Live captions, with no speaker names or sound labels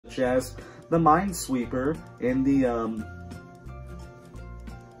as the Minesweeper and the,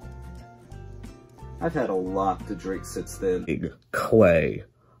 I've had a lot to drink since then. Clay,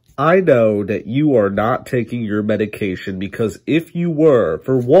 I know that you are not taking your medication because if you were,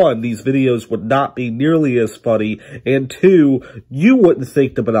 for one, these videos would not be nearly as funny, and two, you wouldn't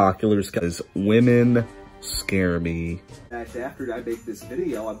think the binoculars, because women scare me. In fact, after I make this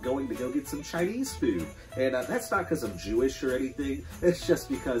video, I'm going to go get some Chinese food. And that's not because I'm Jewish or anything, it's just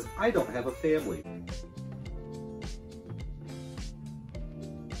because I don't have a family.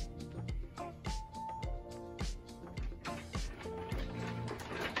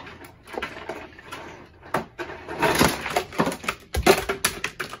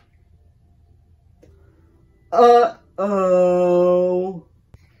 Uh-oh.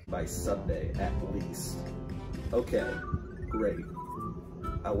 By Sunday, at least. Okay, great.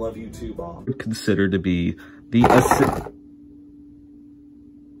 I love you too, Mom. Consider to be the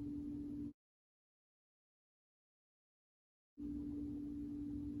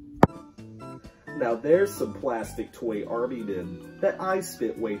Now there's some plastic toy army men that I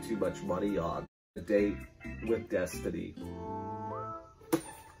spent way too much money on. A date with Destiny.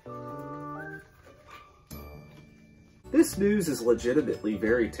 This news is legitimately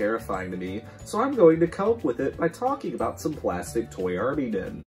very terrifying to me, so I'm going to cope with it by talking about some plastic toy army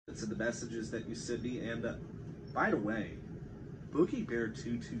men. It's in the messages that you sent me, and by the way, Boogie Bear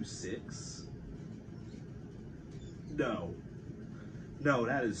 226? No,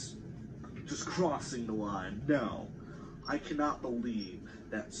 that is just crossing the line. No, I cannot believe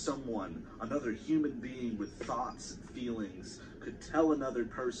that someone, another human being with thoughts and feelings, could tell another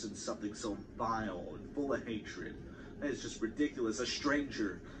person something so vile and full of hatred. That is just ridiculous. A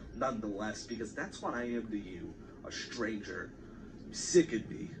stranger, nonetheless, because that's what I am to you. A stranger. You sicken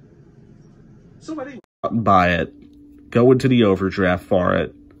me. So anyway. Buy it. Go into the overdraft for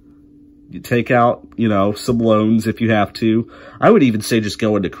it. You take out, some loans if you have to. I would even say just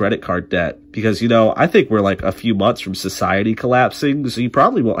go into credit card debt. Because, I think we're like a few months from society collapsing. So you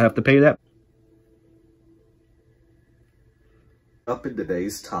probably won't have to pay that. Up in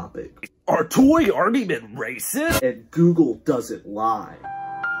today's topic. Are toy army men racist? And Google doesn't lie.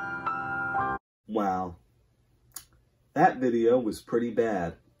 Wow. That video was pretty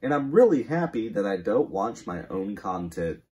bad. And I'm really happy that I don't watch my own content.